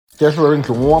Cashfow ring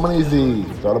to warm and easy.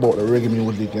 It's all about the reggae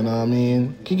music, you know what I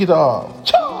mean? Kick it off.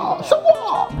 Cha! So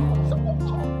what?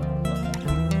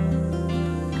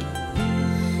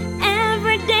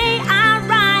 Every day I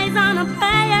rise on a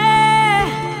prayer.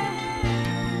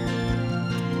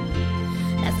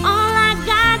 That's all I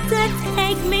got to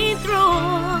take me through.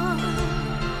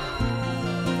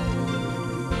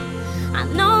 I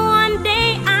know one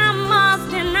day I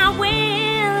must and I will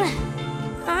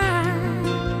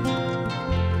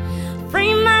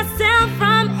free myself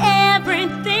from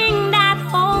everything that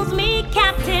holds me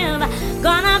captive.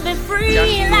 Gonna be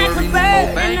free like a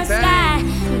bird in the sky.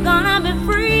 Gonna be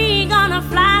free, gonna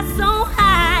fly so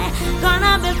high.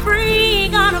 Gonna be free,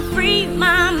 gonna free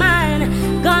my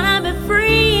mind. Gonna be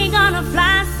free, gonna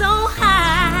fly so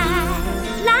high.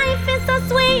 Life is so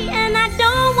sweet and I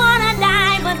don't wanna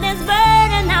die, but this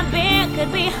burden I bear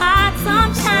could be hard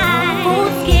sometimes.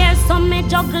 Food scarce, so me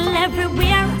juggle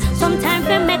everywhere. Sometimes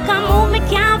we make a move, me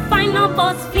can't find no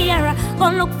bus fare. Go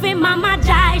look for Mama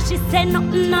Jai, she said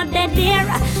nothing not dead there.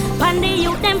 Pan the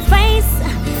youth them face,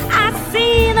 I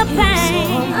see the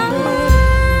pain.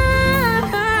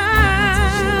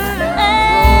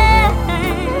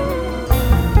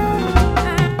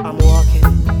 I'm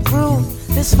walking through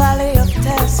this valley of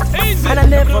test, and I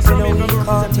never been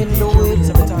caught in the waves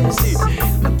of test.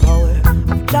 The power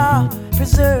of God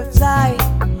preserves I,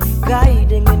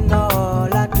 guiding in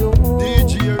all I do.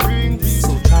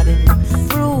 So treading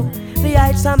through the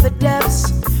heights and the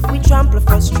depths, we trample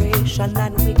frustration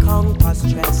and we conquer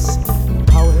stress. The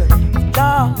power of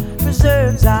God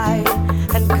preserves I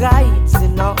and guides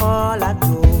in all I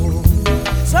do.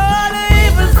 So the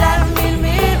evils that mean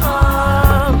me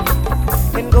harm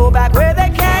can go back where they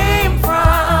came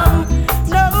from.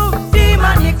 No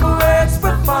demonic works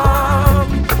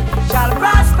perform shall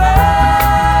prosper.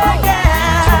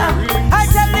 Yeah, I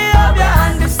tell you of your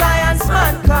and the science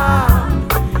man come,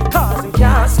 'cause we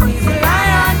can't squeeze the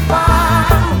lion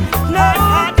palm. No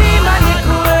demonic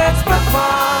works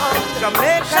perform shall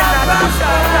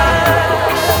prosper.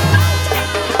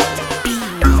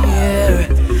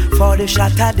 For the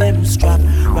shot of them strap,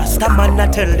 Rasta man I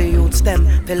tell the youths them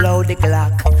below the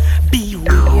Glock.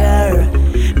 Beware.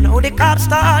 Now the cops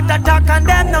start attack and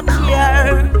them no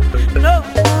care. No.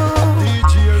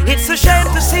 It's a shame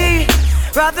to see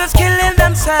brothers killing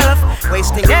themselves,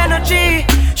 wasting energy.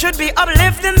 Should be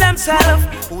uplifting themselves.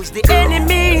 Who's the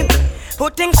enemy?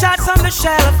 Putting shots on the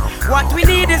shelf. What we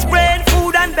need is brain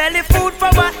food and belly food for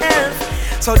our health.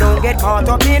 So don't get caught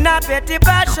up in a petty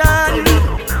passion.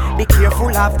 Be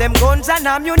careful of them guns and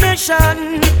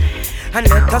ammunition. And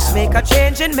let us make a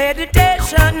change in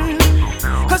meditation.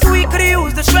 'Cause we could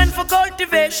use the strength for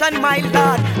cultivation, my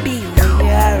Lord.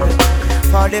 Beware.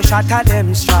 For the shot of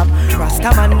them strap,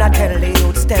 Rasta man I tell the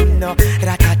youths them no.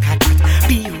 Rat-tat-tat-tat.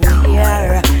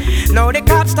 Beware. Now the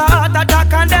cops start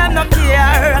attack and them no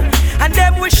care. And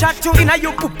them we shot you in a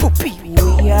you poop.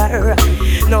 Beware.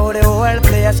 Now the whole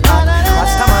place hot.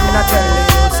 Rasta man I tell the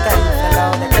youths them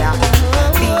fellow the clock.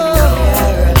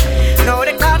 Beware. Now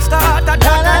the cops start attack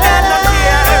and them no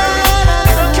care.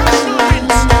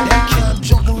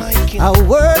 A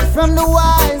word from the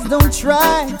wise, don't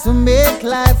try to make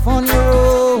life on your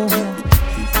own.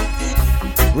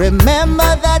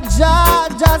 Remember that Jah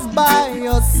just by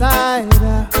your side.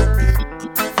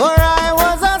 For I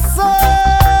was a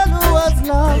soul who was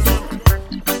lost,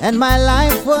 and my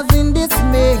life was in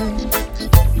dismay.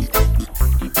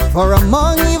 For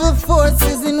among evil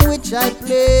forces in which I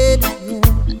played,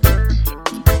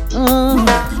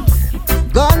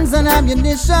 guns and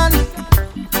ammunition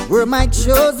were my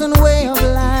chosen way of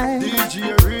life.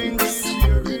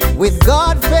 With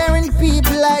God-fearing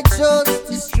people I chose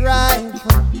to strive.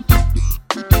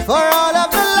 For all of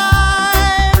the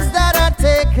lives that are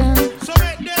taken,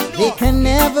 they can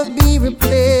never be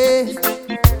replaced.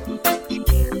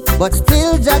 But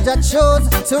still Jaja chose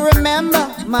to remember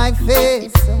my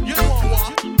face.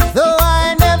 Though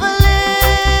I never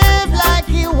lived like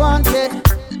he wanted,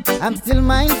 I'm still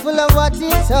mindful of what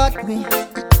he taught me.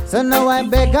 So now I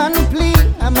beg and plead,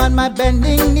 I'm on my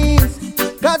bending knees.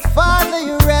 'Cause Father,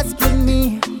 you rescued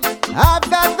me. I've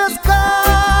got the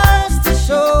scars to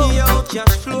show.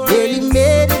 Really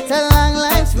made it a long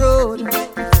life's road.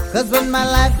 'Cause when my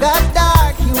life got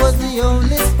dark, he was the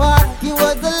only spark. He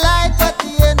was the light at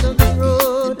the end of the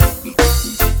road.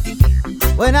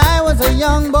 When I was a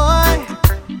young boy,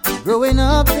 growing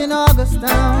up in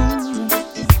Augustown,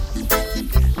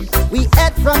 we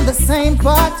ate from the same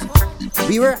pot.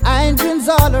 We were hydrants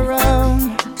all around.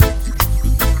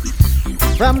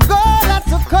 From Gola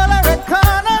to Colorado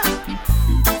Corner,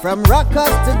 from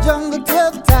Rockers to Jungle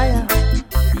 12 Tire.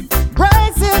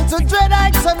 Bryce Council to Dread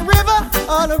Heights and River,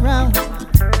 all around.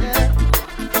 Yeah.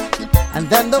 And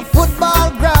then the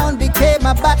football ground became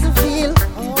a battlefield,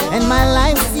 and my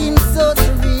life seemed so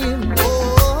surreal.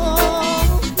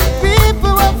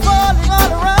 People were falling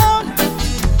all around,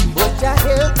 but Jah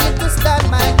helped me to stand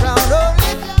my ground.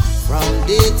 From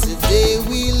day to day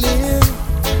we live,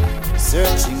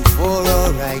 searching for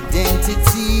our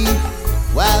identity,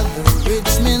 while the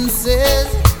rich man says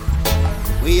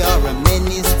we are a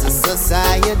menace to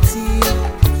society.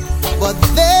 But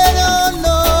they don't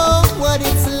know what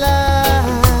it's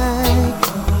like,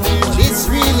 what it's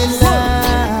really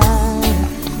like,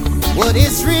 what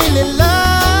it's really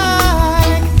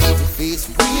like to face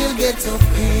real ghetto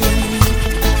pain.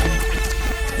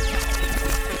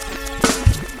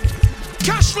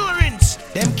 Cashfow,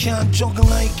 them can't juggle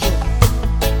like you.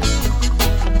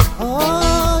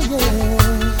 Oh yeah.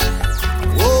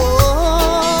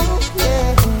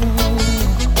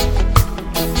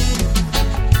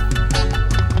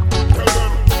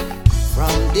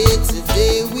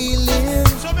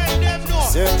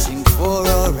 Searching for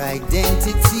our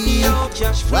identity,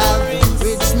 while the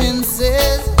rich man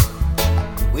says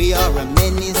we are a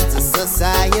menace to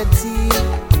society.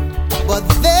 But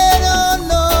they don't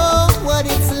know what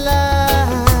it's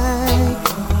like,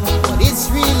 what it's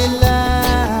really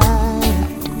like,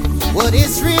 what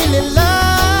it's really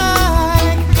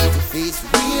like to face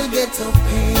real ghetto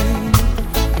pain,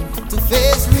 to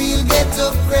face real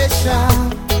ghetto pressure,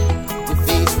 to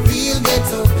face real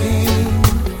ghetto pain,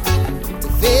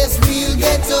 face real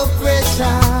ghetto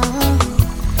pressure.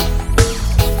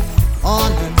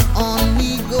 On and on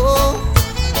we go,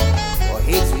 for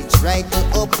hate we try to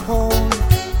uphold.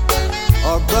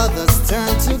 Our brothers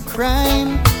turn to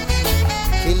crime,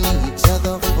 killing each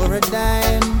other for a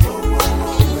dime.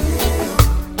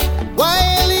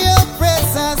 While the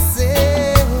oppressor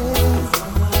says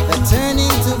that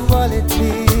turning to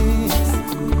politics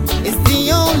is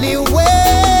the only way.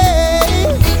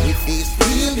 We face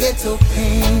real ghetto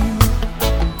pain,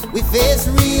 we face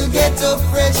real ghetto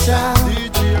pressure,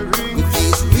 we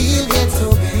face real ghetto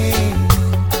pain,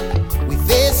 we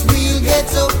face real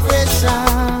ghetto pressure.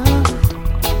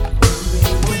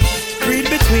 Read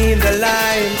between the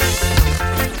lines,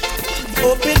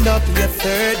 open up your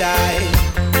third eye.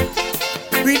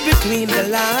 Read between the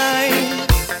lines,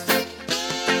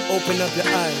 open up your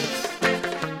eyes.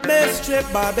 Mystery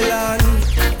Babylon,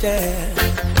 yeah,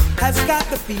 has got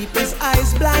the people's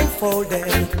eyes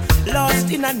blindfolded,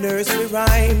 lost in a nursery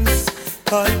rhymes,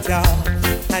 culture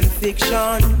and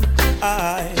fiction.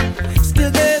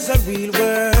 Still there's a real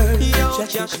world,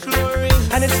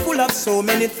 and it's full of so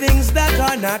many things that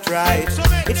are not right.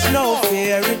 It's no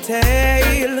fairy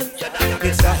tale,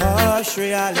 it's a harsh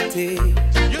reality.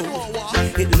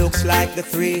 It looks like the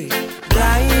three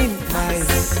blind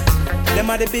mice. Them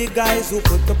are the big guys who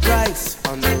put the price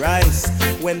on the rice.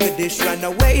 When the dish ran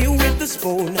away with the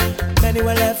spoon, many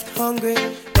were left hungry,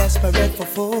 desperate for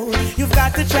food. You've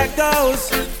got to check those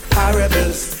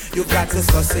parables, you've got to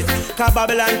suss it. Cause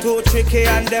Babylon too tricky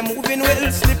and them moving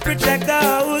will slippery. Check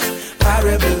those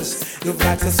parables, you've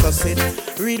got to suss it.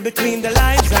 Read between the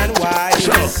lines and why.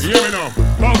 So, hear me now.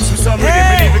 Bounce to some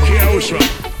reggae, believe the ocean.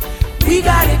 We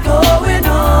got it going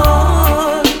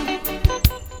on.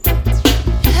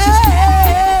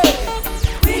 Hey,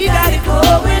 we got it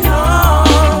going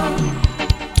on.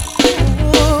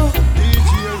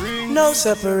 Ooh, no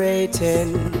separating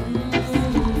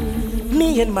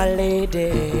me and my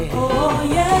lady. Oh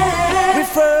yeah. We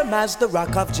firm as the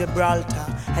rock of Gibraltar,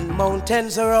 and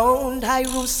mountains around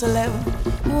Jerusalem.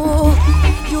 Ooh,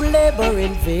 you labor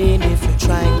in vain if you're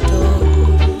trying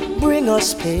to bring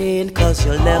us pain, cause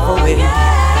you'll never win.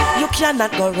 Yeah. You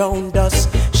cannot go round us,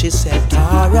 she said,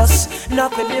 Taurus,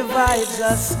 nothing divides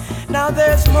us. Now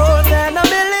there's more than a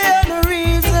million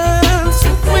reasons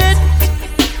to quit,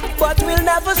 but we'll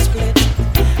never split.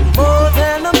 More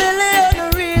than a million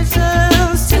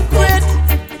reasons to quit,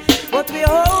 but we're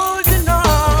holding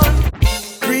on.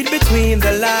 Read between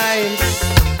the lines,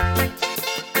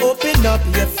 open up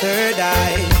your third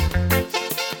eye.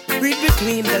 Read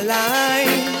between the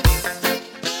lines,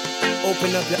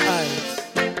 open up your eyes.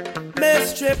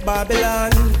 Mystery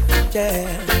Babylon, yeah,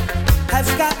 has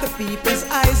got the people's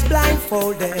eyes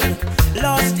blindfolded,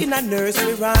 lost in a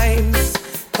nursery rhymes,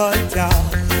 culture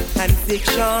and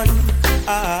fiction.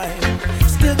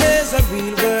 Still there's a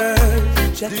real world,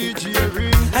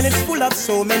 and it's full of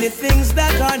so many things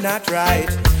that are not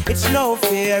right. It's no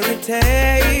fairy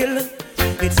tale,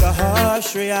 it's a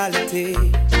harsh reality.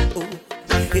 Ooh.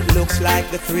 It looks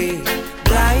like the three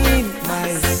blind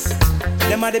mice.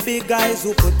 Them are the big guys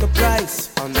who put the price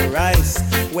on the rice.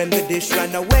 When the dish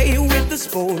ran away with the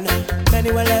spoon,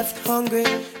 many were left hungry,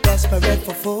 desperate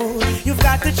for food. You've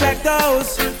got to check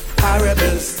those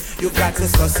parables. You've got to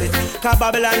suss it. Cause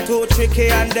Babylon too tricky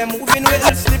and them moving with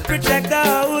the slippery. Check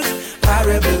those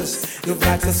parables. You've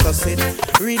got to suss it.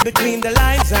 Read between the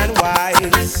lines and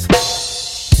wise.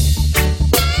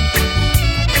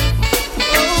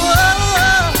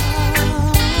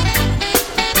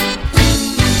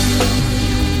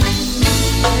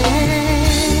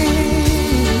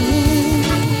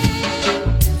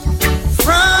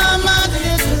 From a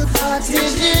little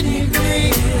cottage in the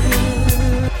green.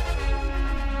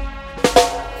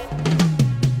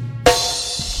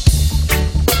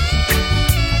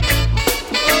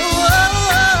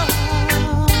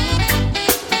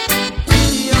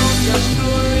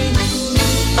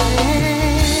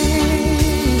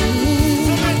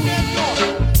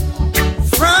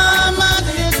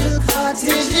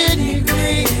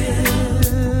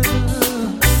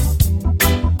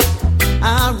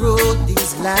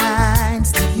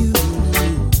 Lines to you,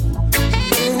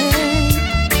 yeah.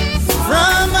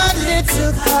 From a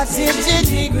little cottage in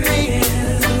the green,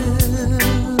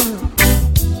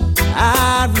 I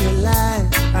realize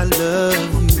I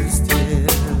love you still.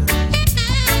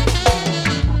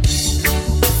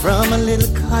 From a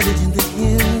little cottage in the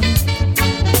hills,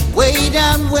 way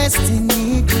down west in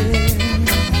England,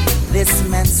 this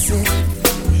man said,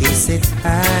 he said,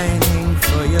 pining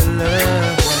for your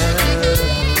love.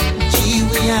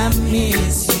 I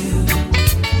miss you.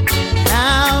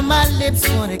 Now my lips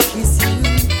wanna kiss you.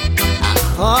 I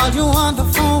called you on the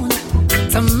phone.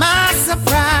 To my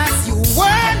surprise, you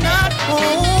were not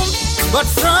home. But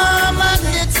from a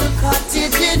little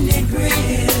cottage in the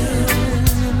grill,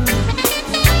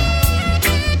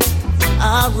 I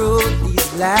wrote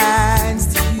these lines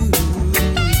to you.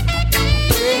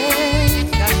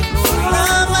 Yeah.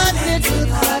 From a little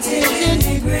cottage in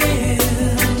the grill,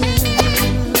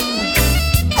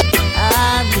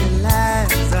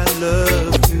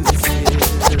 love you still.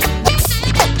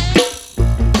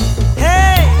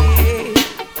 Hey,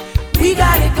 we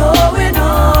got it going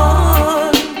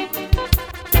on.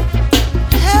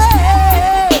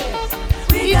 Hey,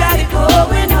 we got it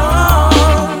going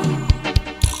on.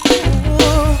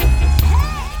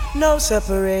 Ooh, no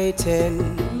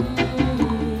separating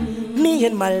me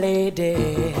and my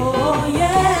lady. Oh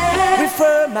yeah, we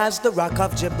firm as the rock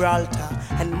of Gibraltar,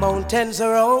 and mountains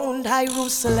around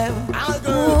Jerusalem.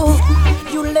 Oh,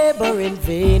 you labor in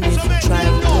vain if you try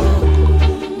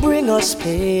to bring us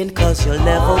pain, cause you'll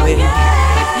never win.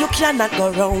 You cannot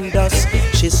go round us.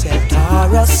 She said,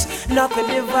 Taurus, nothing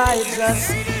divides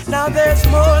us. Now there's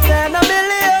more than a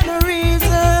million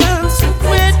reasons to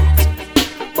quit,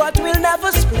 but we'll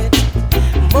never split.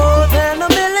 More than a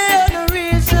million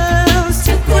reasons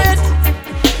to quit,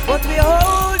 but we're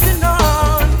holding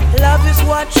on. Love is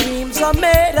what dreams are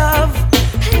made of,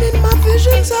 and in my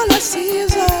visions all I see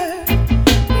is her.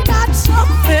 We got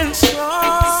something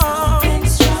strong, and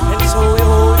so we're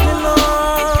holding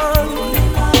on.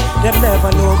 Them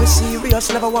never know we're serious,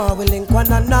 never want we link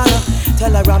one another.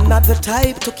 Tell her I'm not the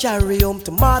type to carry home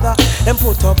to mother. Them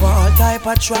put up all type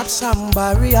of traps and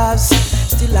barriers.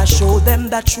 Still I show them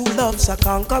that true love's a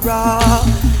conqueror.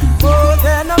 More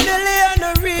than a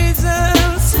million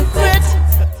reasons to quit,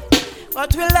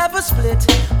 but we'll never split.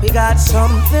 We got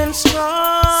something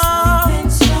strong,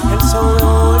 and so we're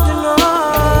holding on.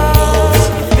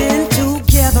 Been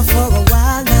together for a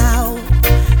while now,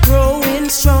 growing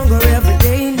stronger every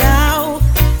day now.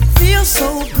 Feel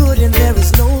so good and there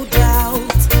is no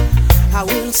doubt I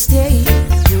will stay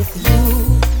with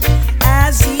you,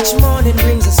 as each morning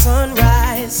brings a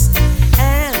sunrise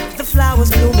and the flowers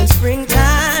bloom in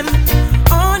springtime.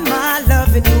 On my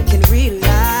love and you can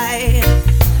rely,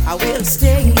 I will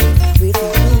stay with you.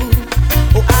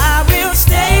 Oh, I will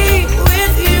stay with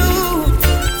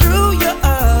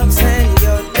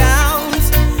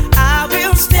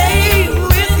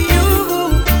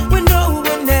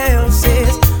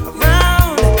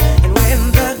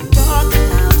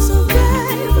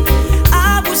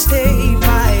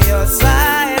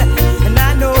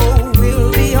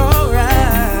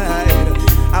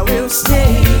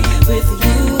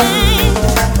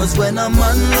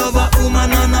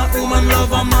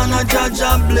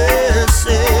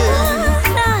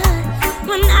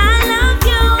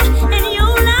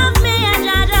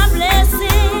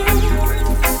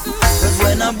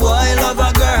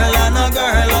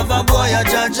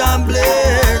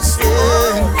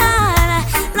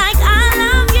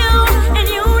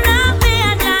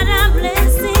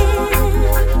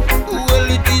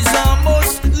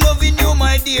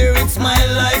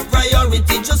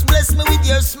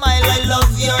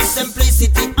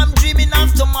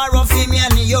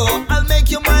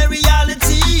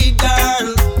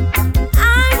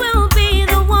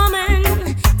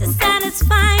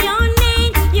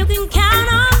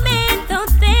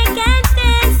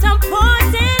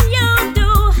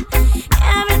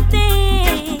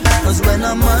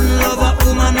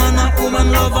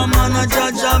man a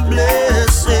judge a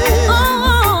blessing.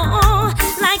 Oh,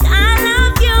 like I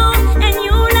love you and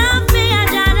you love me, a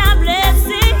judge a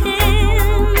blessing.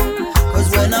 Cause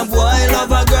when a boy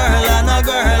love a girl and a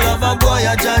girl love a boy,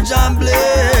 a judge a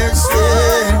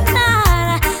blessing.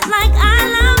 Like I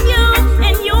love you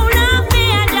and you love me,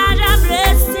 a judge a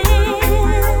blessing.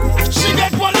 She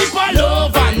get one heap of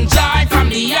love and joy from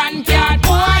the Yankee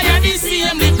boy, and the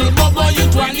same little bubble you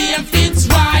to a name fits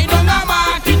right. On a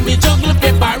market me juggle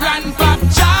pepper and pop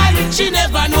chai. She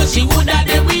never know she woulda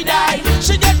they we die.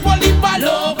 She get one heap of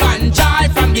love and joy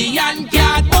from the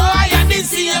Yankee boy, and the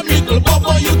same little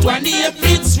bubble you to a name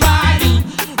fits right.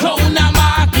 Round a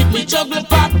market me juggle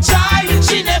pop chai.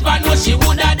 She never know she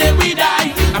woulda they we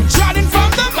die. I'm trotting from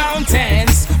the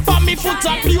mountains, for me foot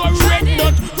up pure red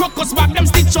nut. Crocus back them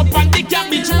stitch up and the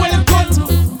cabbage well cut.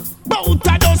 Bout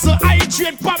a dozen I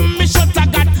trade for me shut I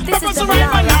got. Peppers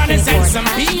ripe bananas and some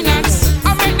peanuts.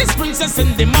 I met this princess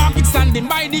in the market standing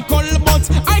by the culvert.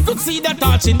 I could see that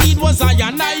all she need was I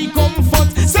and I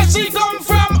comfort. Said she come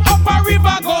from upper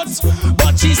river guts,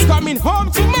 but she's coming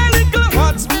home to my little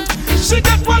hut. She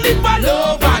got one lip of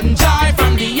love and joy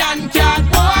from the Yankee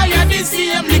boy, and the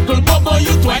same little bubble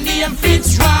you to a name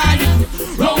fits right.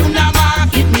 Round a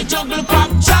market me juggle pop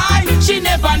chai. She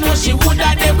never know she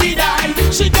woulda they we die.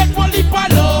 She get one lip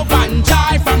of love and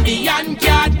joy from the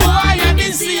Yankee boy, and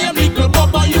the same little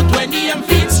bubble you to a name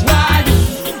fits right.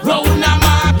 Round a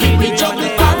market me juggle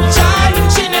pop chai.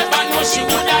 She never know she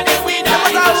woulda they we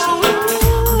die.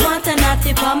 Want a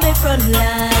natty on me front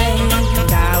line.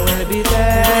 I will be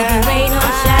there. Whether rain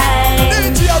or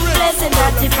shine, blessed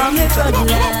natty from me front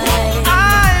line. I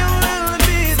will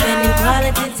be Spending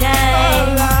quality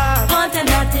time. Want a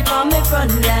natty on me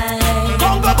front line.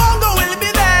 Bongo will be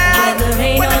there. Whether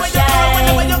rain or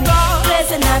shine,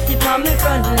 blessed natty on me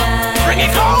front line. Bring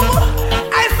it home.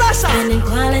 I Sasha. Spending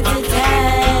quality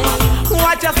time.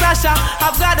 Watch your Sasha.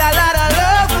 I've got a lot of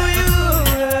love for you.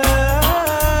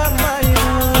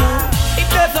 It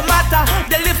doesn't matter.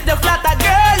 The lift, the flatter,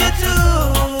 girl, you too.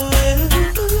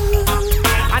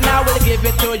 And I will give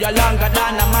it to you longer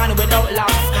than a man without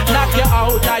locks. Knock you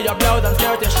out of your blouse and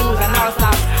skirt, your shoes and all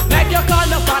socks. Make you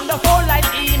call up on the phone like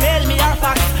email me or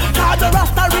fax. Cause the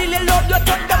Rasta really love you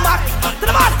to the max. To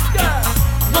the max, girl.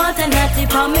 Want a natty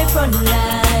on me front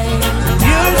line.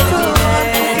 You're so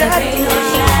Whether rain or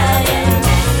shine,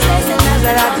 blessed natty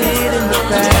that I on me did in the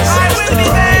front past. line. I will be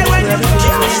there when you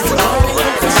just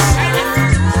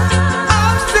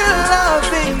I'm still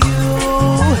loving you,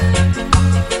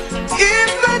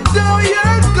 even though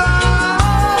you're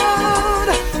gone.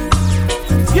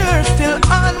 You're still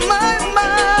on my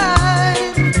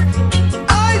mind.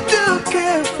 I do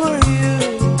care for you.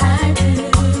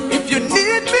 If you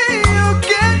need me, you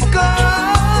can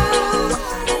call.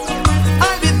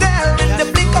 I'll be there in the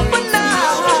blink of an eye.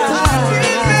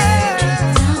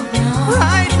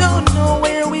 I don't know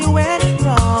where we went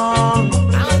wrong.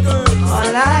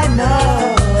 All I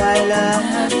know, I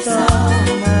love you so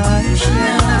much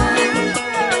now.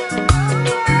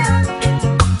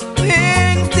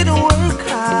 Things didn't work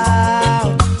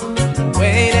out the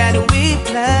way that we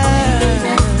planned.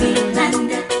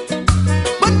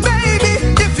 But baby,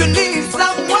 if you need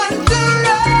someone to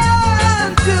run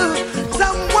to,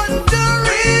 someone to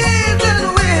reason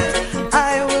with, I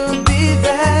will be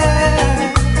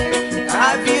there.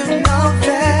 Have you know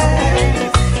that?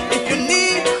 If you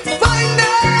need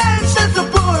financial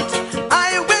support,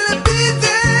 I will be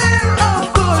there, of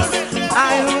course. I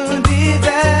will be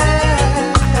there.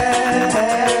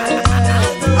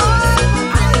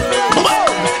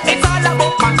 It's all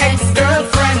about my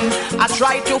ex-girlfriend. I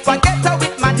try to forget her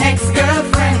with my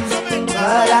ex-girlfriend,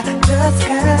 but I just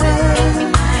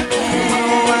can't.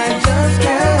 Oh, I just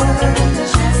can't.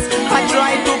 I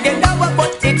try to get over,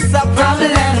 but it's a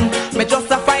problem. Me just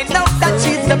to find out that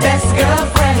she's the best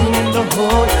girlfriend in the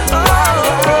whole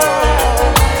world.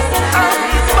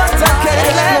 But I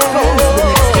can't let go.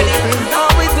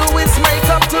 All we do is make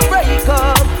up to break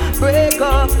up.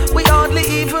 We hardly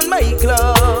even make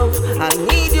love. I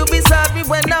need you beside me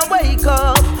when I wake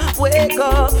up.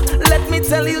 Let me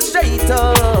tell you straight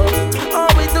up.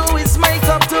 All we do is make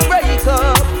up to break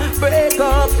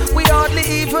up. We hardly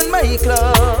even make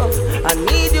love. I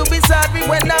need you beside me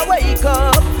when I wake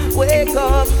up.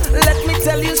 Let me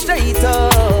tell you straight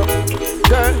up.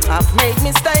 Girl, I've made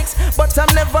mistakes, but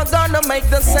I'm never gonna make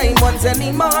the same ones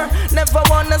anymore. Never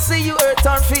wanna see you hurt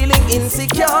or feeling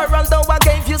insecure. Although I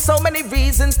gave you so many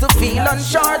reasons to feel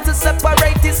unsure. To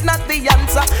separate is not the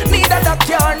answer, neither the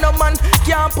cure. No man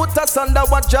can't put us under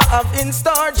what you have in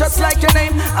store. Just like your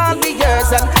name, all the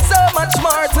years and so much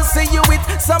more. To see you with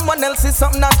someone else is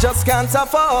something I just can't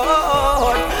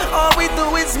afford. All we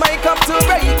do is make up to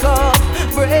break up.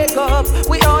 Break up,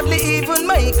 we hardly even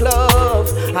make love.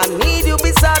 I need you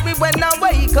beside me when I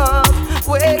wake up.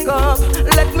 Wake up,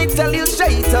 let me tell you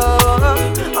straight up.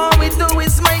 All we do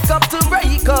is make up to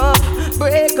break up.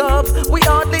 Break up, we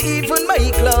hardly even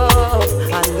make love.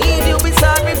 I need you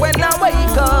beside me when I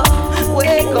wake up.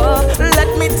 Wake up,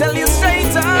 let me tell you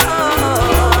straight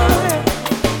up.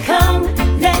 Come,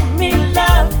 let me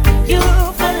love you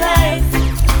for life.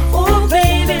 Oh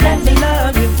baby, let me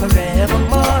love you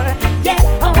forevermore. Yeah,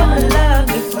 I wanna love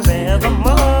you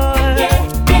forevermore. Yeah,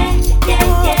 yeah,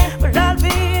 yeah, yeah. But I'll be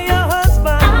your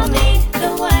husband. I'll be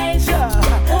the wife.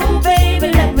 Oh baby,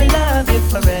 let me love you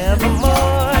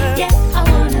forevermore. Yeah, I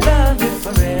wanna love you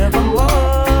forevermore.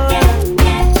 Yeah,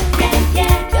 yeah, yeah,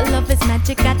 yeah. Your love is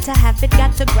magic, got to have it,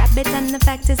 got to grab it. And the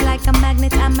fact is like a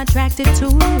magnet, I'm attracted to.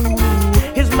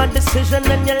 Here's my decision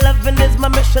and your loving is my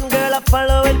mission. Girl, I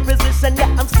follow in precision,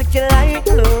 yeah, I'm sticking like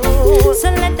glue. So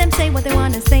let them say what they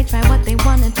wanna say, try what they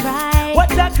wanna try.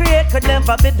 What I create could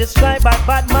never be destroyed by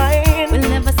bad mind. We'll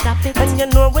never stop it, and you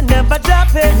know we'll never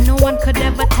drop it. and no one could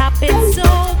ever top it. So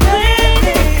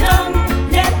baby, come,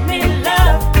 let me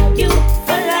love you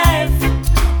for life.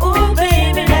 Oh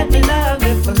baby, let me love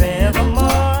you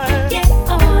forevermore. Yeah,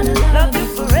 I wanna love you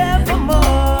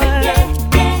forevermore. Yeah,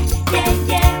 yeah, yeah,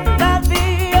 yeah. I'll be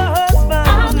your husband.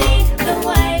 I'll be the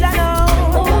wife.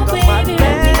 Oh baby,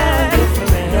 let me love you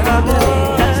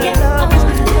forevermore. Yeah, I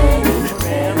wanna love you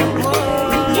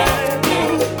forevermore. Yeah,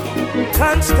 yeah.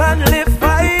 Constantly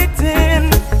fighting,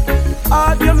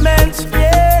 arguments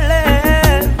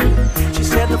yelling. She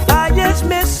said the fire's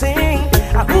missing.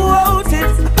 Who owns it?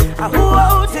 Who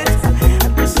owns it?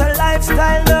 And this a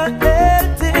lifestyle not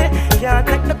healthy. Can't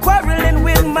take the quarreling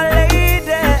with my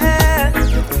lady.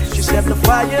 She said the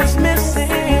fire's missing,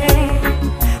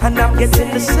 and I'm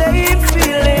getting the same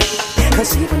feeling.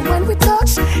 Cause even when we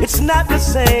touch, it's not the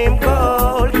same.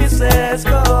 Cold kisses,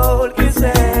 cold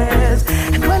kisses.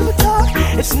 And when we talk,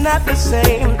 it's not the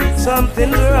same.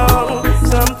 Something's wrong,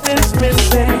 something's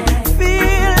missing.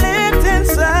 Feel it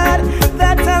inside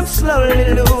that I'm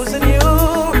slowly losing you.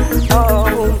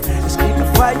 Oh, just keep the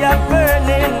fire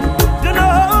burning. Do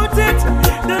not hold it,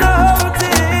 do not hold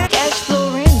it.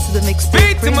 Cashflow rings the mix.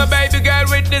 Speak to my baby girl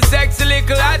with the sexy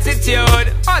little attitude.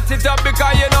 Hot it up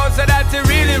because you know so that you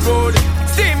really rude.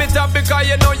 Steam it up because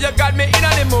you know you got me in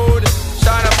the mood.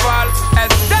 Shana Fall,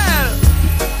 Estelle.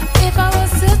 If I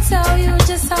was to tell you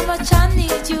just how much I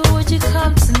need you, would you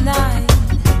come tonight?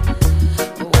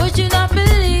 Or would you not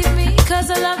believe me? Cause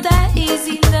a love that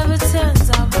easy never turns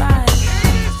out right.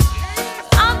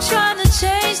 I'm trying to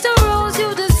change the rules.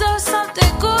 You deserve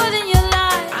something good in your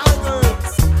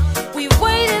life. We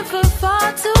waited for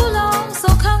far too long, so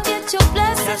come get your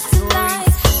blessings tonight.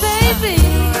 Baby,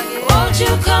 won't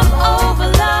you come over,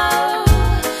 love,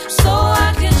 so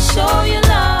I can show you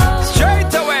love.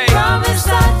 Straight away. Promise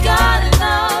I got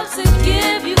enough to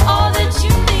give you all that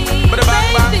you need. Bang,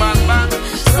 bang, bang, bang.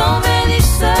 So many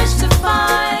search to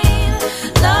find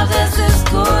love that's as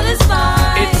good as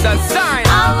mine. It's a sign.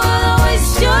 I will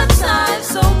waste your time,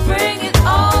 so bring it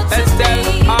all to Estelle,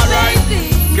 me, alright.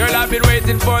 baby. Girl, I've been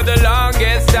waiting for the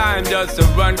longest time just to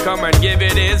run, come and give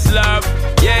it his love.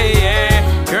 Yeah,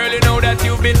 yeah. Girl, you know that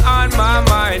you've been on my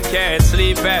mind. Can't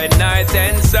sleep at night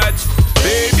and such.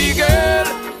 Baby girl,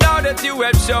 now that you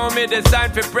have shown me the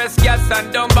sign for press gas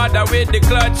and don't bother with the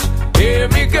clutch. Hear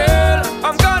me, girl,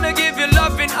 I'm gonna give you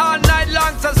loving all night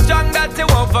long, so strong that you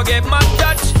won't forget my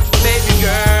touch. Baby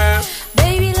girl,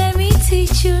 Baby, let me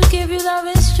teach you, give you love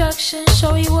instruction,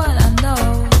 show you what I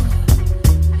know.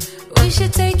 We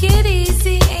should take it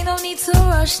easy, ain't no need to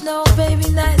rush, no, baby,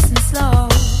 nice and slow.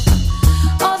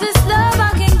 All this love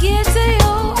I can give to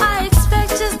you, I expect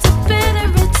just a bit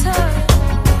in return.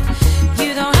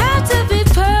 You don't have to be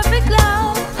perfect,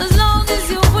 love, as long as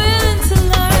you're willing to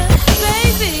learn.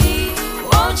 Baby,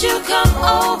 won't you come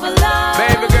over, love,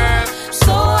 baby girl,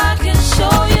 so I can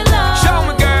show you love. show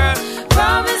me, girl.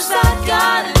 Promise I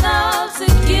got enough to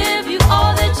give you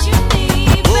all that you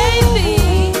need,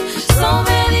 baby. So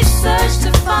many search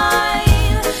to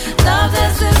find love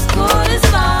that's as good as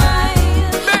mine.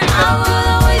 I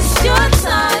will waste your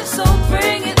time, so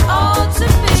bring it all to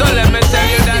me. So let me tell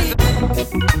you that.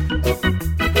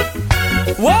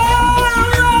 Whoa,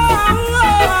 whoa,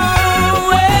 whoa,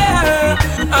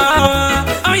 whoa,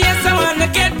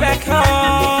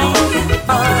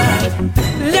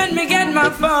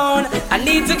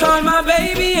 need to call my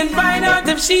baby and find out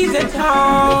if she's at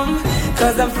home.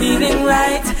 Cause I'm feeling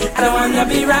right. I don't wanna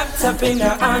be wrapped up in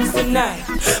her arms tonight.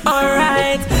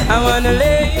 Alright, I wanna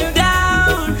lay you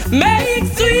down, make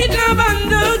sweet love on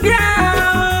the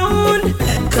ground.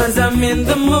 Cause I'm in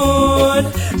the mood.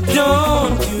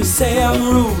 Don't you say I'm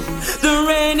rude. The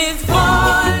rain is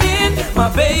falling, my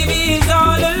baby is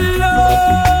all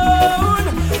alone.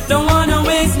 Don't wanna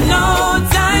waste no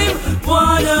time,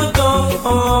 wanna go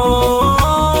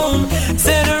home.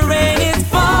 Say the rain is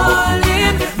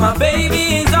falling, my baby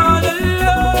is all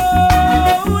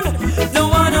alone.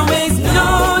 Don't wanna waste no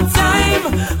time,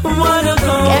 wanna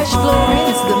go home.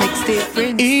 Is the mixtape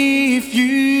friend. If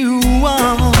you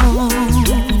want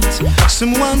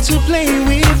someone to play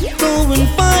with, go and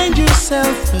find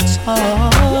yourself a toy.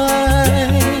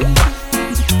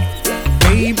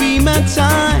 Baby, my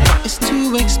time is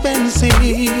too expensive,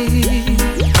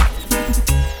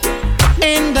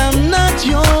 and I'm not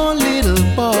your little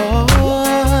boy.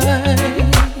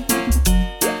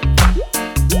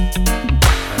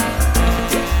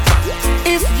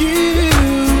 If you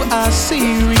are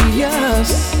serious,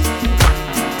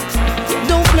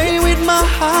 don't play with my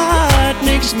heart,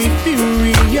 makes me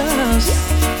furious.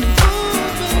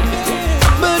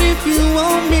 But if you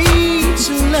want me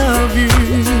to love you,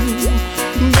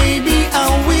 baby, I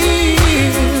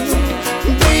will.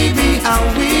 Baby, I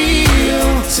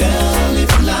will. Tell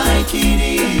it like it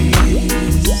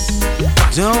is.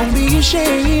 Don't be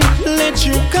ashamed, let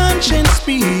your conscience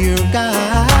be your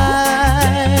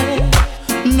guide.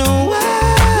 No, I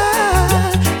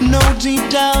know deep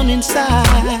down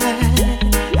inside,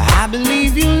 I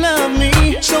believe you love me,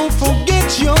 so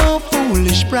forget your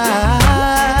foolish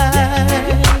pride.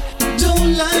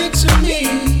 Don't lie to me.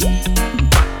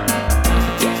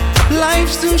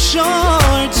 Life's too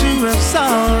short to have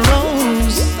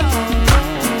sorrows.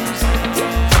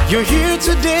 You're here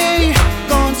today,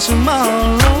 gone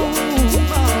tomorrow.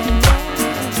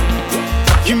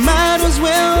 You might as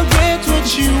well get what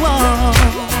you want.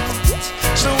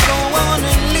 So go on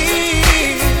and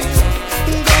live.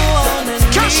 Go on and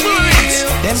live.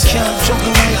 Them can't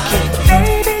juggle like it.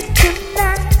 Baby,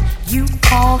 tonight you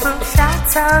call the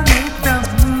shots, I'll make the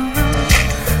move.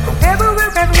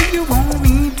 Wherever you want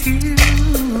me to.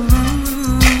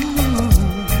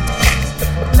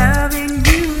 Loving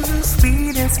you the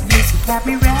sweetest bliss. You got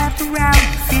me wrapped around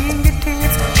your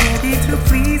fingertips, ready to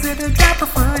please at a drop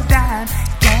of a dime.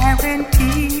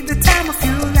 Guarantee the time of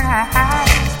your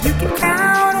life. You can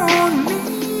count on me.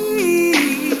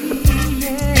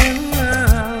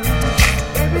 Yeah.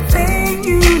 Everything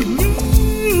you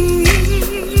need.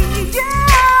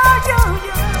 Yeah.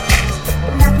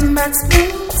 Nothing but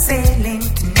smooth sailing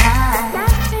tonight.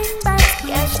 Nothing but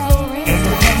smooth sailing.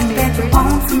 Anything that you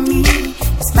want from me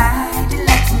is my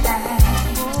delight tonight.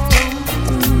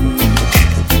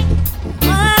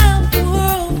 My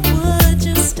world would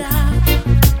just stop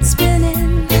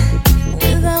spinning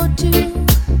without you,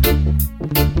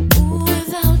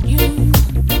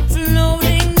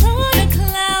 floating on a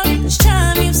cloud each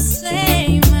time you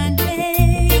say my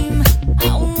name. I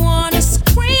wanna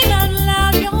scream out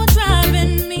loud, you're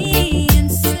driving me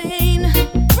insane,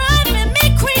 driving me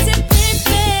crazy,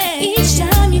 baby. Each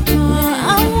time you call,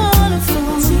 I wanna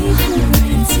fall deeper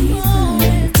and deeper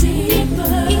and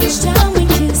deeper. Each time we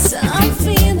kiss, I'm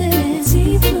feeling it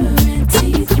deeper and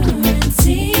deeper and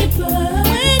deeper.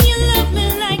 When you love me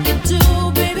like you do,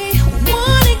 baby,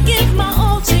 wanna give my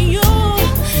all to you.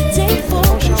 Take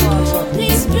full control,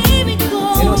 please, baby, go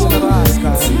deeper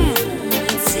and deeper.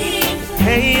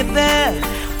 Hey there,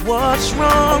 what's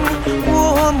wrong,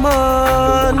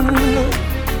 woman?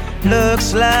 Looks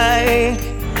like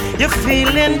you're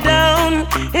feeling down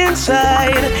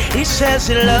inside. He says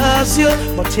he loves you,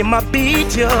 but he might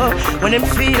beat you when him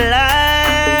feel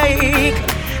like,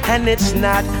 and it's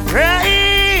not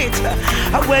right.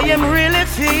 Where him really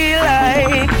feel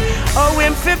like, oh,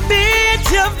 him fi beat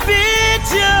you,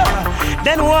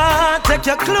 then what? Take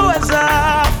your clothes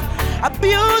off,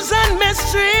 abuse and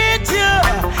mistreat you,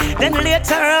 then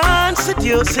later on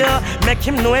seduce you, make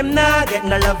him know him not get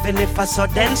no loving if I saw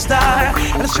then star.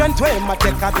 And strength to him I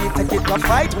take a beat, take it to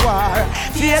fight war.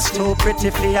 Face too pretty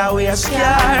for a wear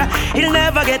scar. He'll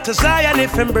never get to Zion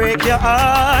if him break your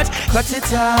heart. Cut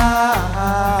it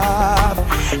off,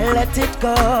 let it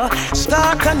go,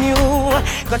 start anew.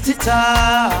 Cut it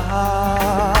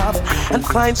off and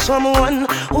find someone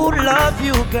who love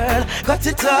you, girl. Cut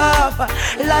it off,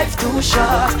 life too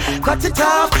short. Cut it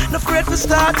off, no afraid to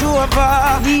start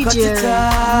over. DJ, cut it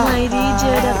off, my DJ,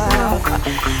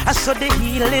 that's I saw the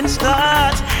healing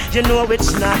start. You know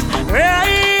it's not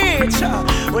right.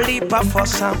 We'll leap a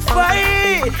fuss and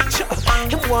fight.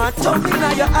 You want something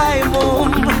on your eye,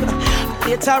 mom.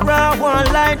 Later I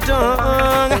won't lie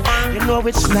down. You know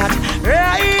it's not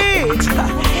right.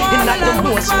 You're not the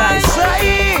most right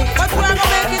side.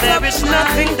 There is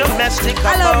nothing domestic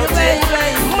about it.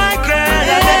 My girl,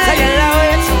 I better allow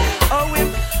it.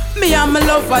 Me and my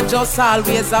lover just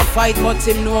always a fight, but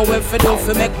him know where for do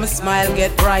for make me smile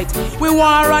get bright. We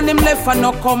war on him left and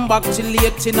no come back till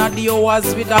late in the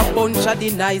hours with a bunch of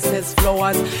the nicest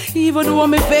flowers. Even though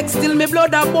me vex, still me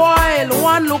blood a boil.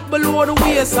 One look below the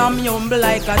waist, I'm humble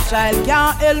like a child.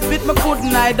 Can't help it, me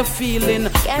couldn't hide the feeling.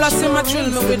 Plus him a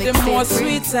thrill me with the more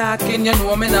sweet talking. You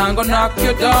know me not gonna knock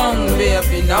you down,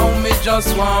 baby. Now me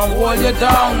just want hold you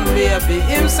down, baby.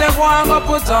 Him say go and go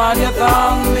put on your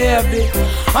tongue, baby.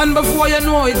 And before you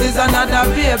know it is another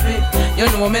baby. You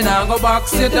know me now go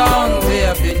box you down,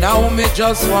 baby. Now me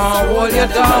just want hold you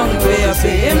down, baby.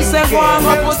 Him say go and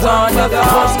go put on your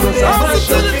tongue,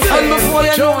 baby. And before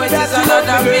you know it is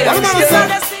another baby.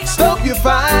 Stop your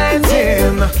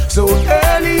fighting so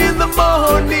early in the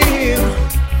morning.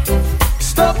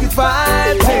 Stop your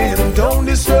fighting, don't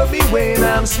disturb me when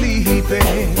I'm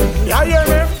sleeping. Yeah, yeah,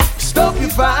 man. Stop your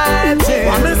fighting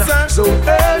so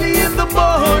early in the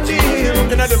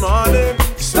morning.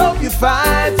 Stop your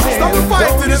fighting. Stop your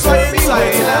fighting. Don't disturb me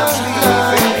when I'm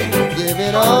sleeping. Give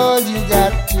it all you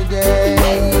got today.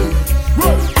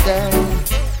 Then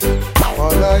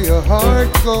follow your heart,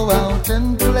 go out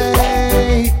and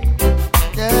play.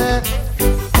 Yeah.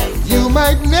 You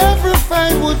might never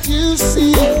find what you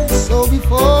see, so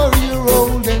before you're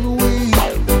old and weak,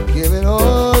 give it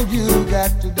all you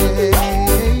got today.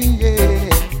 Yeah.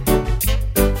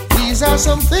 These are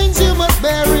some things you must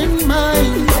bear in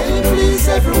mind. Hey, please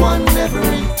everyone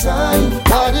every time.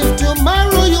 What if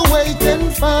tomorrow you wake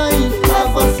and find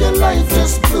half of your life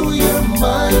just blew your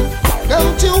mind?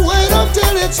 Don't you wait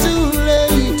until it's too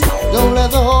late. Don't let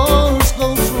the horse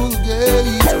go through the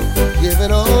gate. Give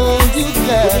it all you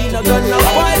got. We not got no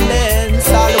violence,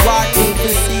 all what you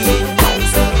can see.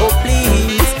 Oh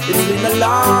please, it's been a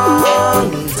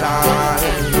long time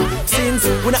since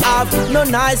we have no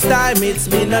nice time. It's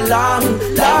been a long,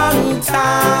 long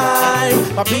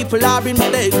time. My people have been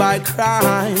plagued by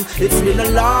crime. It's been a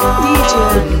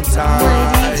long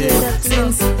time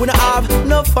since we have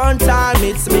no fun time.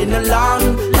 It's been a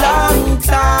long, long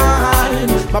time.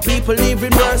 My people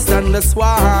living worse than the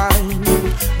swine.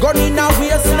 Gone in our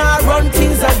ways and I run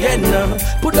things again.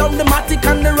 Put down the matic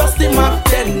and the rusty Mac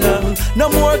 10. No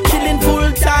more killing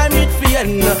full time, it's the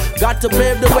end. Got to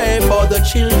pave the way for the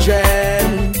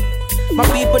children. My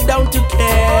people don't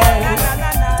care.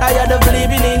 Tired of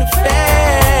living in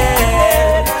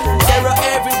fear. Terror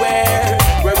everywhere.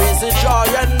 Where is the joy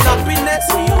and happiness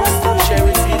we used to share?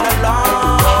 It's been a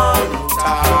long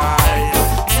time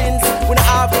since we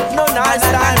have no nice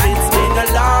time. It's been a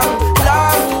long,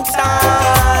 long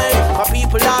time. My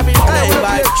people have been played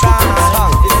by crime.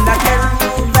 And I can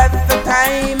prove that the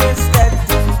time is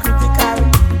getting critical.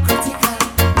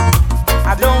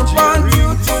 I don't want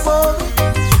you to worry.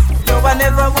 No, I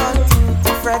never want you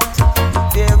to fret.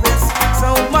 There is so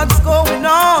much going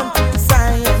on,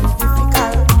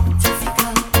 scientifical.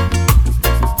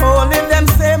 Only them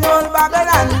same old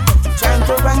Babylon trying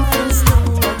to run things to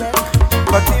the wreck.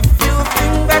 But if you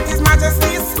think that His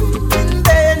Majesty is sleeping,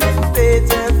 then you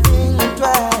better think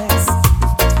twice.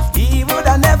 He would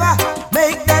have never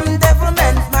make them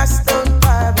devilment mash down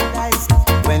paradise.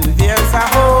 When there's a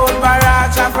whole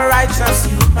barrage of righteous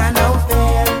human out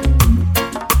there,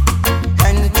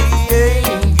 and we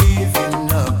ain't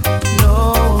giving up, no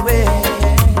way.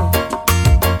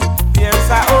 There's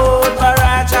a whole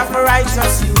barrage of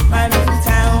righteous human in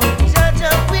town. Shut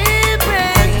up, we pray.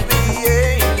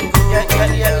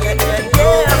 And we ain't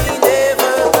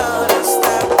never gonna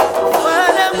stop.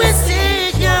 Father, we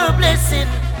seek your blessing.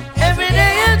 Every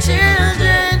day your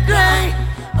children cry.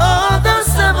 Although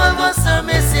some of us are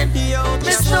missing,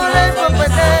 miss no life of a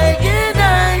day and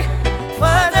die.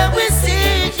 Father, we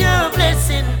seek your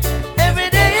blessing. Every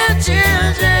day your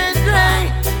children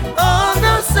cry.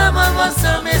 Although some of us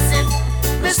are missing,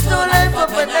 miss no life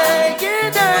of a day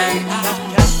and die.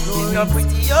 You're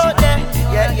pretty, you're there.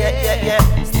 Yeah, yeah, yeah, yeah.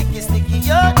 Sticky, sticky,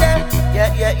 you're there.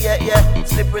 Yeah, yeah, yeah, yeah.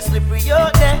 Slippery, slippery,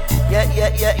 you're there. Yeah, yeah,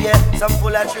 yeah, yeah. Some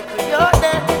full of trickery, you're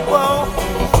there. Whoa.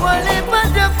 One lip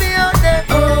and dumpy out there.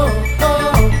 Oh,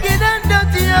 oh. Get on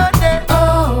dirty out there.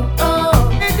 Oh, oh.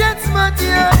 It gets smutty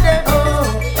out there.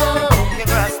 Oh, oh. Give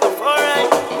us the foreign.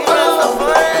 Give us the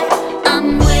foreign.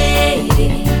 I'm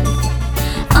waiting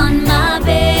on my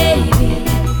baby.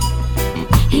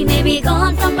 He may be gone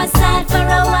gone from my side for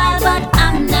a while, but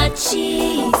I'm not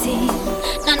cheating.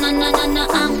 No,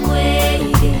 I'm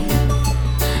waiting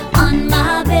on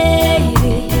my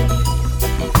baby.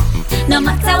 No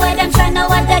matter what I'm trying, no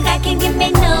other guy can give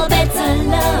me no better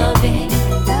loving.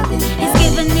 He's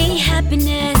giving me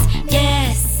happiness,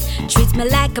 yes. Treats me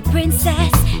like a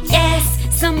princess, yes.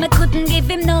 Some I couldn't give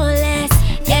him no less,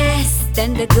 yes.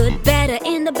 Then the good, better,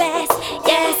 and the best,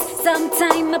 yes.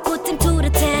 Sometime I put him to the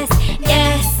test,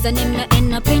 yes. And him not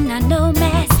end up in a no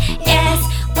mess, yes.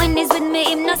 When he's with me,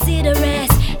 him not see the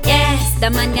rest, yes. The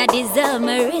man ya deserve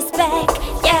my respect,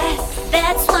 yes.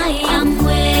 That's why I'm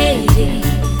waiting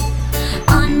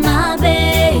on my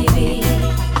baby.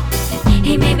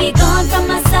 He may be gone from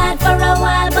my side for a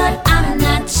while, but I'm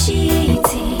not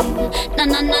cheating.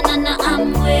 No,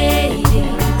 I'm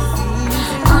waiting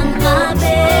on my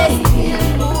baby.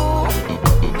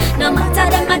 No matter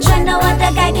them I try, no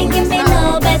other guy can give me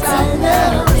no better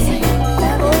loving.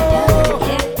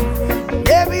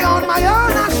 Baby, on my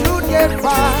own I should get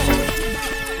by.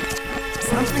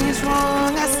 Something is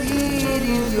wrong, I see it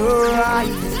in your eyes.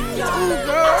 Oh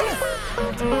girl,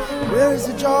 where is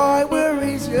the joy, where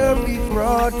is your big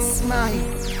broad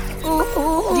smile?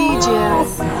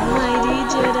 DJs, my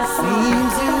DJ that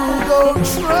seems you don't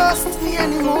trust me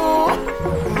anymore.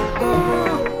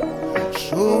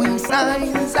 Showing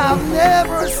signs I've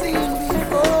never seen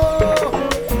before.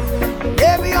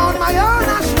 Maybe on my own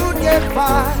I should get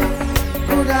by.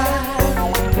 Could I?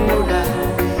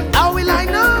 How will I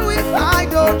know if I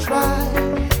don't try?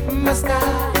 Must I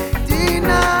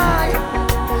deny?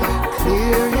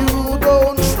 Clear you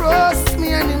don't trust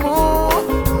me anymore.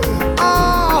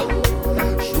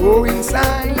 Showing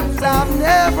signs I've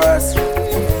never seen.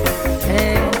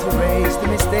 And to erase the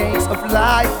mistakes of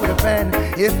life with a pen.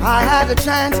 If I had a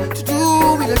chance to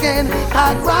do it again,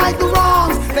 I'd right the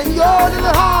wrongs. Then your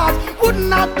little heart would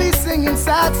not be singing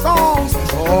sad songs.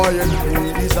 Joy and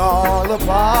hate is all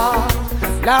apart.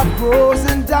 Love grows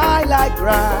and die like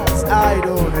grass. I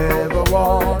don't ever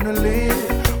wanna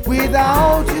live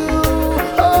without you.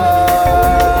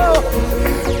 Oh,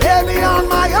 baby, on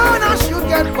my own I should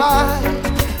get by.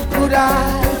 Would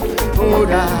I?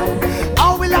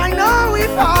 How will I know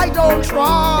if I don't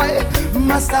try?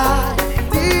 Must I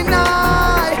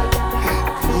deny?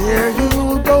 Here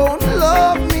you don't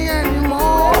love me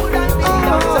anymore.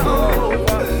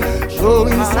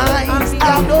 Showing signs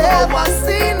I've never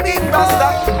seen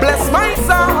before. Bless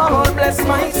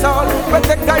my soul,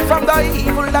 protect I from the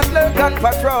evil that lurk and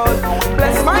patrol.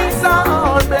 Bless my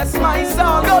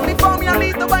soul, go before me and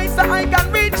lead the way so I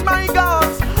can reach my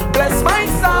goals. Bless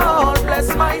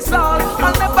my soul,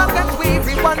 I'll never get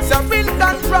weary once you're in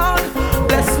control.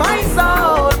 Bless my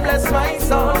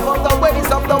soul, for the ways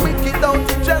of the wicked don't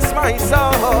interest my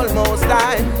soul. Most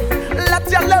time, let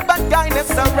your love and kindness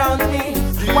surround me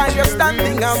while you're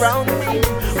standing around me.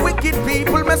 Wicked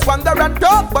people must wander and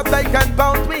talk, but they can't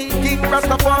bound me. King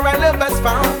Rastafari lovers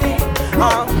found me.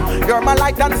 You're my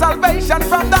light and salvation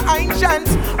from the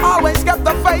ancients. Always kept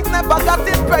the faith, never got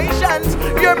impatient.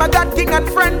 You're my God, King and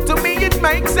friend, to me it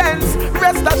makes sense.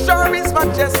 Rest assured His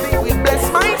majesty will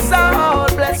bless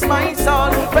my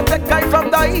soul, protect I from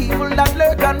the evil that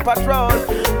lurk and patrol.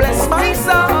 Bless my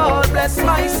soul,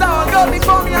 go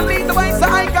before me and lead the way so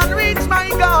I can reach my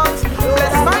goals.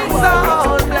 Bless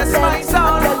my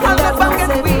soul, I'll never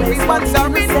get weary once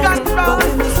I'm in control.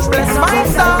 Bless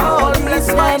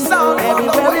my soul,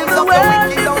 everywhere in the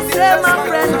world is the same, my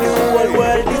friend. The whole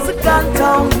world is a gun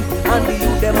town, and the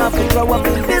youth them have to grow up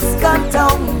in this gun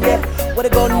town. Yeah, where the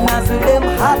gun nozzle them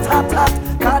hot.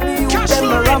 Cause the youth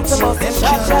them around to bust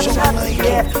shot.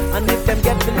 Yeah, and if them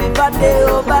get to live a day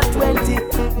over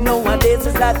 20, nowadays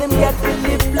it's like them get to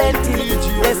live plenty.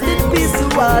 Rest in peace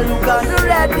to all who gonna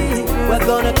ready. We're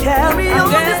gonna carry on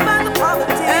this man of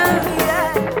poverty.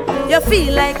 You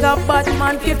feel like a bad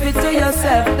man, keep it to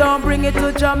yourself. Don't bring it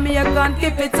to Jamaican,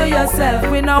 keep it to yourself.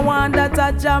 We no want that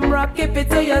a jam rock, keep it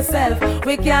to yourself.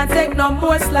 We can't take no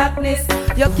more slackness.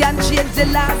 You can change the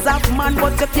laws of man,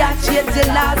 but you can't change the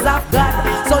laws of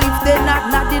God. So if they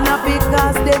not enough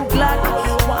because them glad.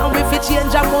 One if you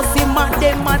change I must see man,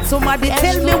 them mad. Somebody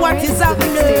tell me what is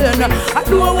happening. I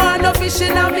don't want no fish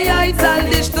in my ital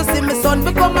dish to see my son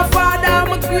become a father.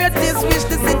 My greatest wish,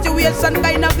 the situation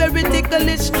kind of very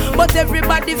ticklish. But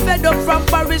everybody fed up from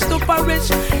parish to parish.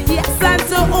 Yes, and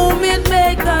to whom it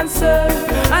may concern.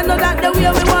 I know that the way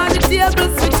we want the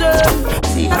tables to turn.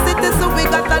 As it is, so we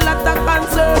got a lot of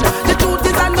concern. The truth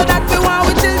is, I know that we want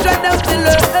we children them to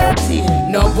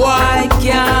learn. No boy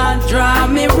can't draw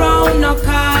me round no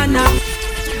corner.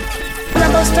 When I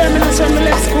bus terminus when we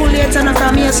left school later and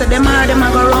from here, so them a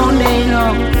go round there, you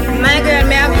know. My girl,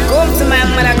 me have come to my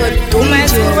mother, go do my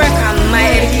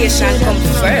education come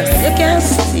first. You can't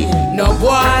see. No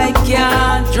boy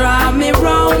can't draw me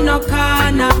round no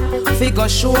corner. Figure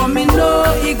show me no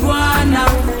iguana.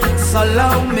 So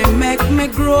long me make me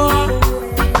grow.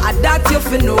 That you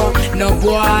fi know. No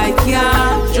boy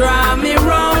can't draw me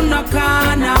round no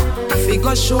corner.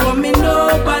 Figure show me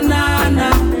no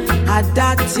banana.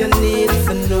 That you need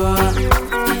to know.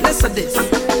 Listen this.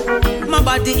 My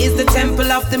body is the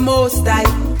temple of the Most High.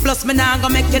 Plus me nah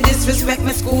gonna make you disrespect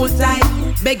me school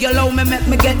time. Beg you allow me make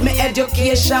me get me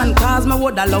education. Cause me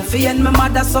woulda love fi end my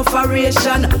mother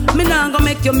sufferation. Me nah gonna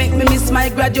make you make me miss my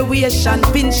graduation.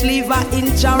 Pinch lever,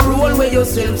 inch and roll with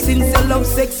yourself. Since you love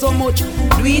sex so much,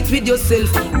 do it with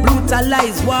yourself.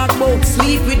 Brutalize, walk out,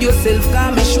 sleep with yourself.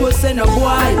 Cause me sure say no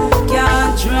boy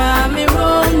can't draw me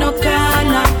round no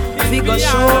corner. Figure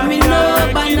show me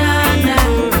no banana.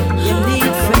 You need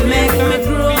to make me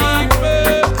grow.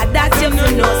 That you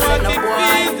know, so no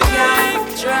boy can't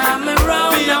draw me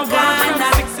round no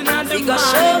corner. Figure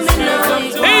show me no.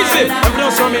 Easy. If no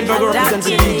some in Virgo represents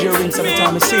the DJ Rinse every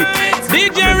time I see it.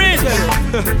 DJ Rinse.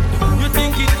 You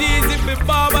think it's easy for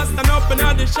Baba stand up in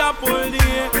the shop all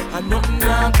day and nothing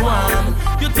not one.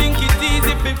 You think it's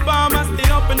easy for farmers stay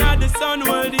up in the sun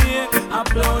all day and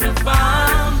blow the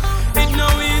farm. It's no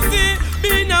easy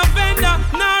being a vendor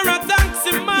nor a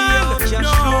taxi man.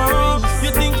 No,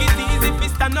 you think it's easy if you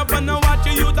stand up and watch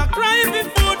your youth a cry for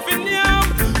food for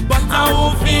them. But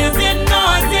how feels it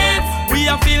knows it. We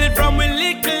are feeling from a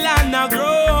little and a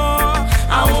grow.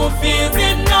 How feels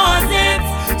it knows it.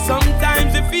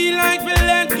 Sometimes we feel like we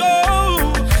let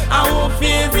go. How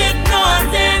feels it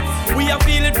knows it. We are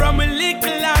feeling from a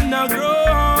little and a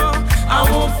grow.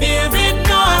 How feels it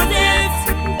knows it.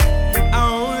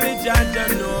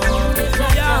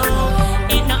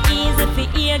 Ain't no easy for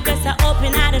ear, just a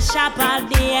open at the shop all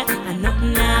day and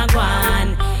nothing I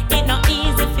want. Ain't no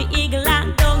easy for eagle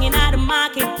and down in the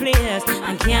marketplace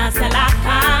and can't sell a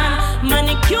can.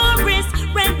 Manicurists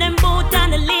rent them both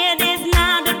and the ladies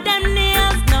now do them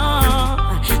nails. No,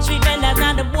 street vendors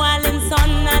now the boiling sun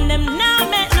and them now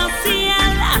make no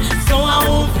sale. So I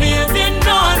won't feel it,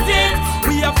 knows it.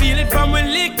 We are feeling from a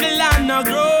little and a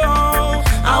grow.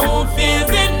 I won't feel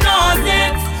it, knows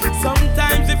it.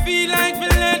 Sometimes I feel like we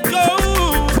let go.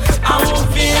 I won't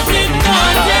feel it,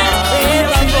 knows it. We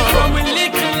are feeling from a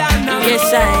little and a grow.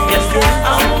 Yes, I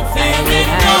won't feel it,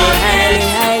 knows it.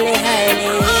 highly.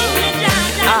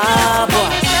 Ah, boy,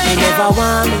 you never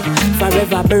want me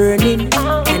forever burning.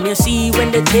 Can you see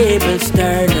when the tables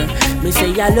turn? Me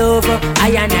say I love her, I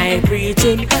and I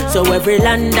preaching. So every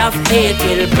land of hate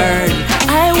will burn.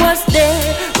 I was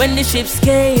there when the ships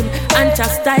came and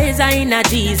chastised I in a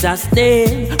Jesus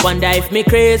name. Wonder if me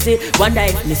crazy, wonder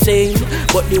if me sane.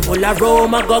 But the whole of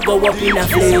Rome I go up in a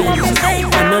flame.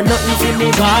 I know nothing for me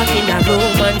walk in a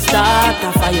room and start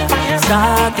a fire,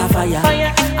 start a fire.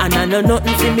 And I know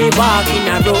nothing for me walk in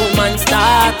a room and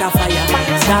start a fire,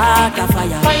 start a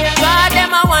fire. God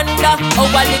them I wonder how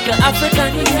a little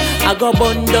African I go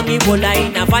burn down the whole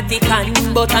in a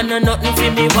Vatican. But I know nothing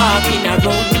for me walk in a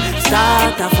room.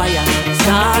 Start a fire,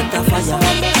 start a fire.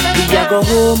 We a go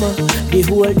home, the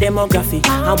whole demographic.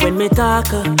 And when me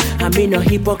talk, I mean no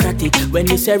hypocritic. When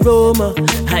you say Rome,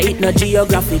 I eat no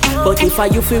geographic. But if I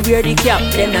you feel wear the cap,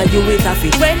 then I you it off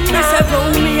it. When me say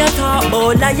Rome, me a talk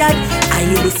about lion. I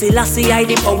the Selassie, I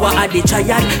the power of the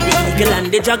triad. The eagle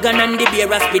and the dragon and the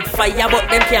bear a spit fire. But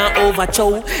them can't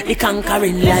overthrow the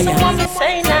conquering lion.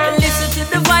 Listen to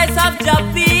the voice of the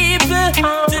people.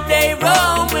 Today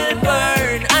Rome will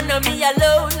burn. And not me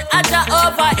alone, I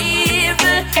over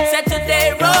evil. Said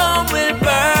today Rome will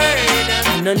burn.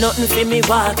 I know nothing for me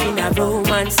walk in a room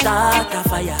and start a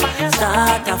fire,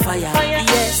 start a fire.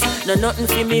 Yes, no nothing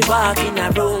for me walk in a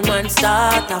room and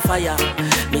start a fire.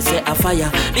 Me say a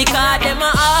fire because them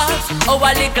a ask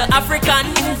our little African.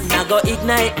 I go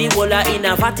ignite the whole in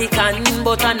a Vatican.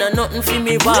 But I know nothing for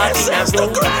me walk in a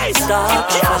room,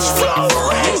 start a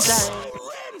fire.